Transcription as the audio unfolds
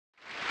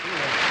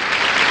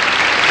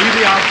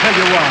Eydie, I'll tell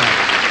you why.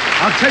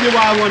 I'll tell you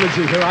why I wanted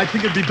you here. I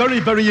think it'd be very,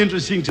 very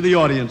interesting to the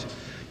audience.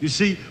 You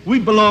see, we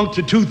belong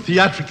to two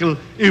theatrical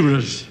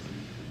eras,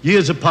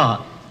 years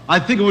apart. I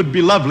think it would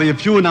be lovely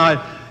if you and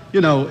I,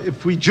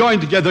 if we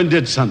joined together and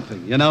did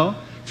something,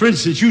 For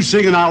instance, you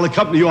sing and I'll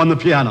accompany you on the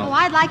piano. Oh,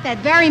 I'd like that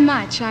very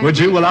much. Would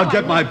you? Well, I'll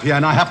get my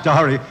piano. I have to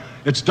hurry.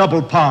 It's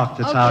double parked.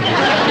 It's out here.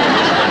 Wait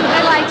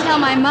till I tell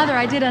my mother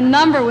I did a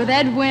number with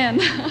Ed Wynn.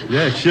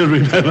 Yeah, she'll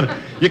remember.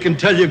 You can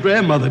tell your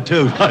grandmother,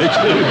 too.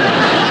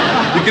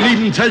 You can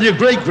even tell your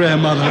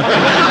great-grandmother.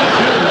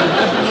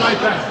 Like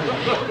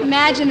that.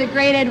 Imagine the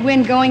great Ed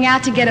Wynn going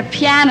out to get a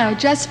piano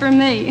just for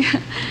me.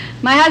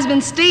 My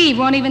husband, Steve,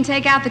 won't even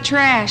take out the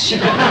trash. Here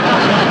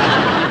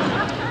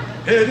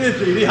it is,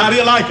 Eydie. How do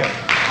you like it?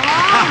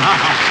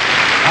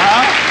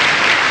 Huh?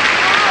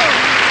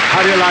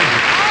 How do you like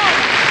it?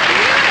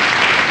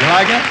 You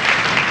like it?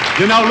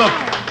 Look,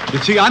 you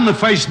see, I'm the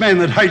first man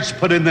that Hertz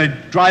put in the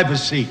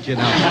driver's seat, I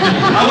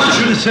want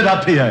you to sit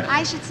up here.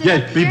 I should sit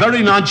up here? Be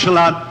very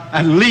nonchalant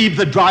and leave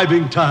the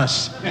driving to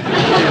us. How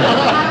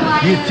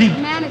do I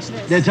manage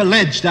this? There's a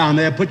ledge down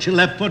there. Put your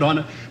left foot on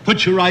it.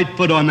 Put your right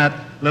foot on that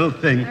little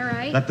thing. All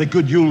right. That the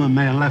good human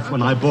man left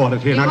when I bought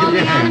it. Here, now give me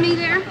a hand. Me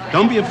there?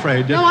 Don't be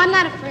afraid. No, I'm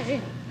not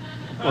afraid.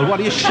 Well, what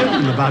are you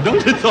shivering about?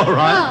 Don't it's all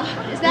right. Oh,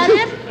 is that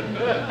it?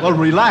 Well,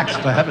 relax,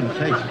 for heaven's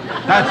sake.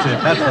 That's it.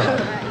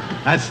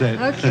 That's it.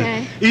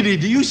 Okay. Eydie,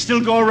 do you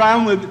still go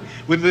around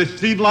with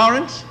Steve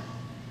Lawrence?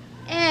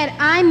 Ed,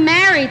 I'm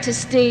married to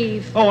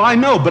Steve. Oh, I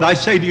know, but I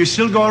say, do you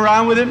still go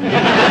around with him?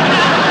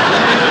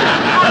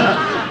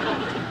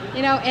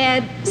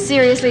 Ed,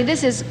 seriously,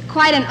 this is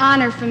quite an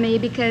honor for me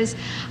because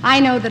I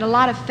know that a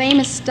lot of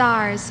famous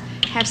stars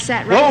have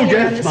sat right here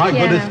on this piano. Oh, yes,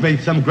 my goodness me,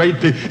 some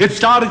great people. It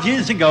started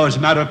years ago, as a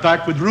matter of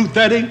fact, with Ruth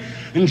Edding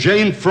and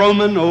Jane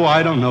Froman,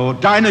 I don't know,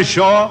 Dinah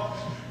Shaw,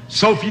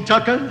 Sophie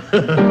Tucker.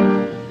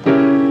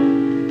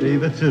 See,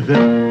 this is it.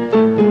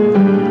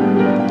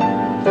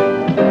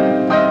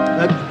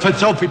 For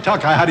Sophie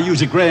Tucker, I had to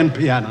use a grand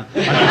piano.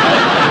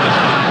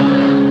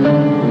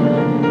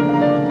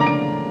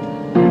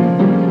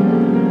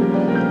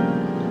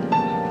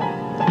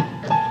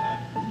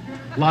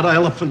 A lot of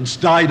elephants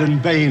died in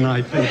vain,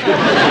 I think. Oh,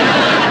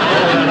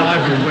 that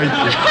ivory waits.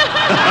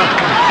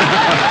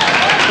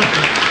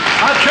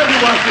 I'll tell you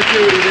what to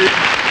do, Eydie.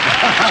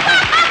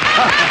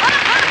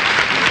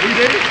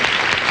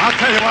 I'll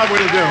tell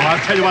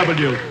you what we'll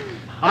do.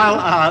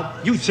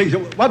 You sing.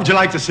 What would you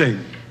like to sing?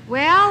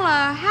 Well,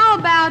 how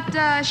about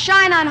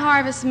Shine on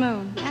Harvest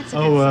Moon? That's a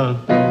good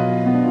song.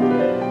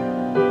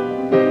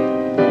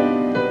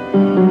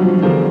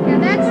 Yeah,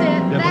 that's it.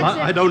 Yeah, that's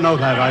it. I don't know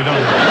that. I don't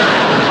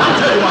know. I'll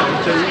tell you what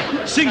to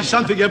sing. Sing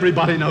something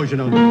everybody knows,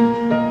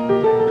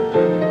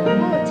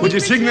 Would you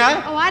sing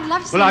that? Oh, I'd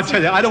love to sing. Well, I'll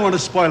tell you, I don't want to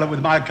spoil it with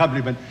my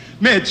accompaniment.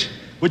 Mitch,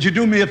 would you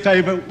do me a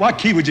favor? What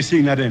key would you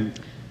sing that in?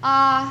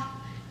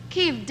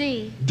 Key of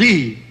D.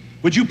 D.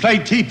 Would you play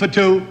T for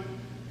two?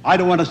 I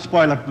don't want to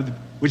spoil it.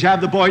 Would you have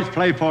the boys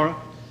play for her?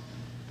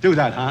 Do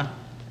that, huh?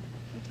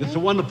 Okay. It's a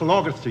wonderful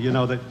orchestra,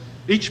 that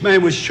each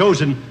man was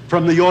chosen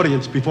from the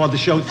audience before the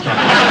show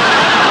started.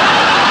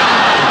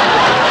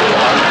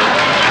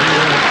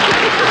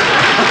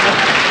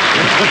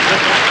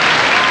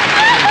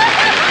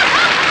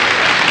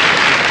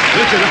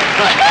 Listen,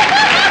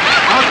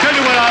 I'll tell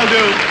you what I'll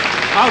do.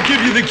 I'll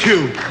give you the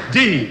cue.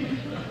 D.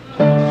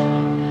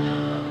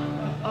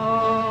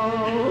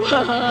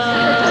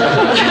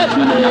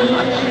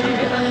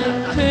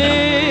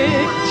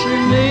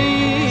 Picture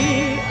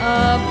me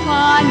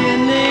upon your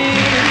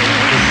knees,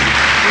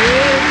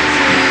 with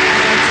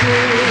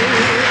two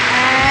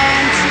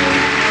and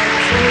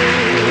two,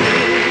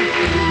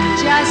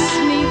 just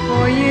me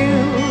for you.